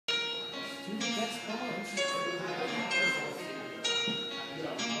Every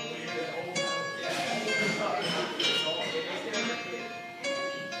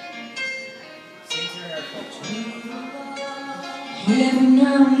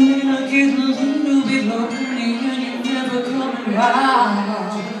now and then I get a little bit lonely and you're never coming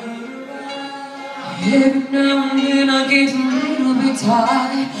round. Every now and then I get a little bit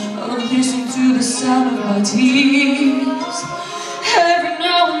tired of listening to the sound of my tears. Every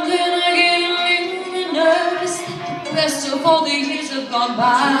now and then I get a little bit nervous that the best of all the years have gone by.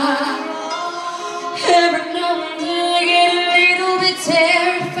 Every now and then I get a little bit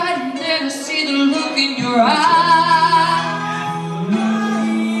terrified and then I see the look in your eyes.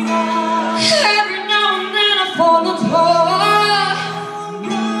 Every now and then I fall apart.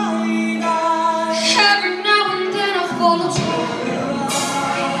 Every now and then I fall apart.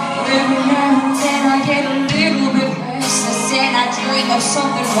 Every now and then I get a little bit restless and I dream of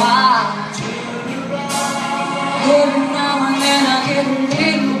something wild. Every now and then I get a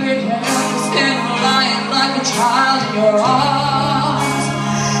little bit helpless and I'm lying like a child in your arms.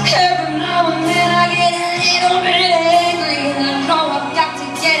 Every now and then I get a little bit angry and I know I've got to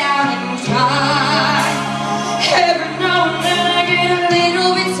get out and try. Every now and then I get a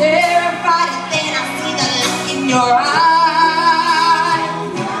little bit terrified and then I see the look in your eyes.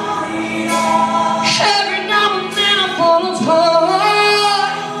 Every now and then I fall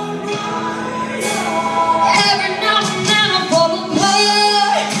apart. Every now and then I fall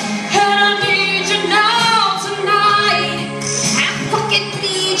apart. And I need you now tonight. I fucking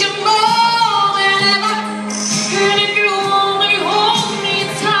need you more than ever. And if you only hold me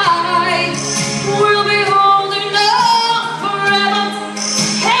tight, we'll be holding on forever.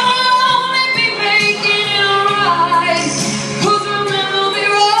 And we'll only be making it right. 'Cause we'll never be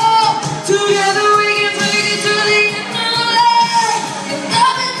wrong. Together we can take it to the end of the line. Your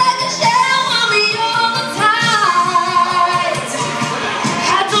love is like a shadow on me all the time.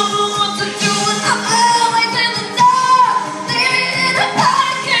 I don't know what to do when I'm always in the dark. Living in a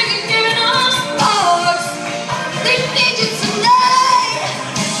body, can't get given on sparks. They need you tonight.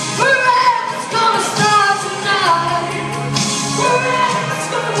 Forever's gonna start tonight. Forever's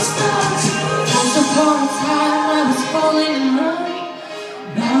gonna start tonight. Once upon a time I was falling in love.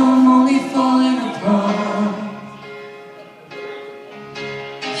 Now I'm only falling apart.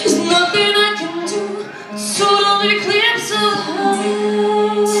 There's nothing I can do. Total eclipse of heart.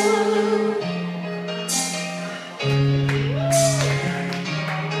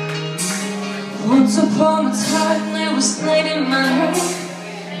 Once upon a time there was light in my heart.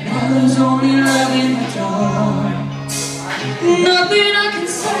 Now there's only love in the dark. Nothing I can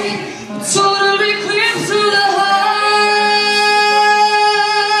say. Total eclipse of the heart.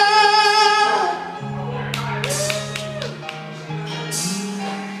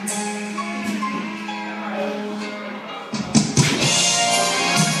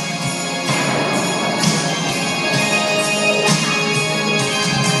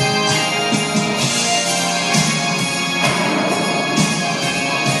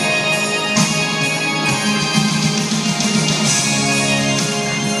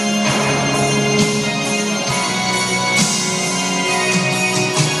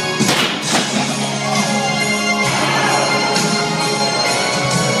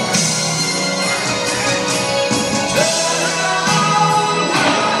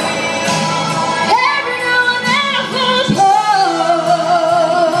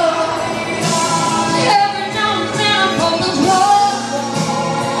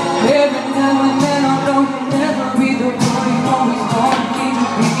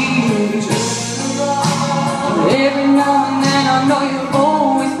 Every now and then I know you'll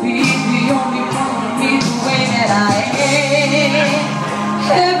always be the only one for me the way that I am.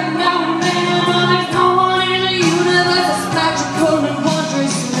 Every now and then I know there's no one in the universe as magical and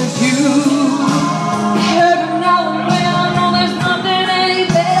wondrous as you. Every now and then I know there's nothing any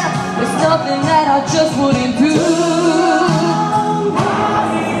better. There's nothing that I just wouldn't do.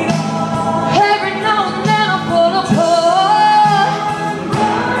 Every now and then I fall apart.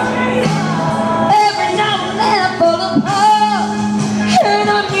 Every now and then I fall apart. And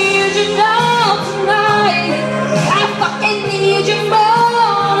I need you now tonight. I fucking need you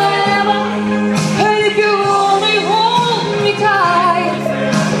more than ever.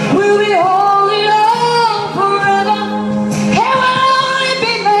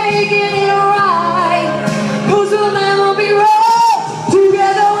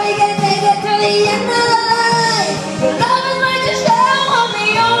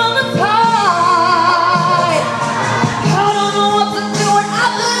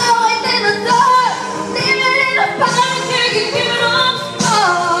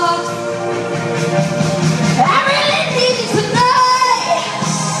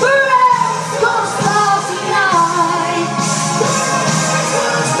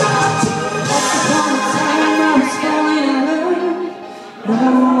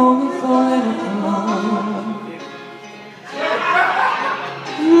 I'm longing for it alone.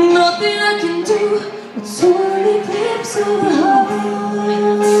 Nothing I can do but total eclipse of the heart.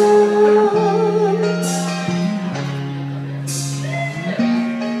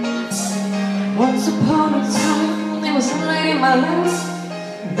 Once upon a time, there was a light in my life.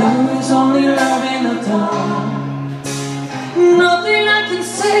 Now there's only love in the dark. Nothing I can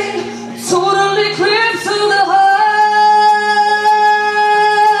say, total eclipse of the heart.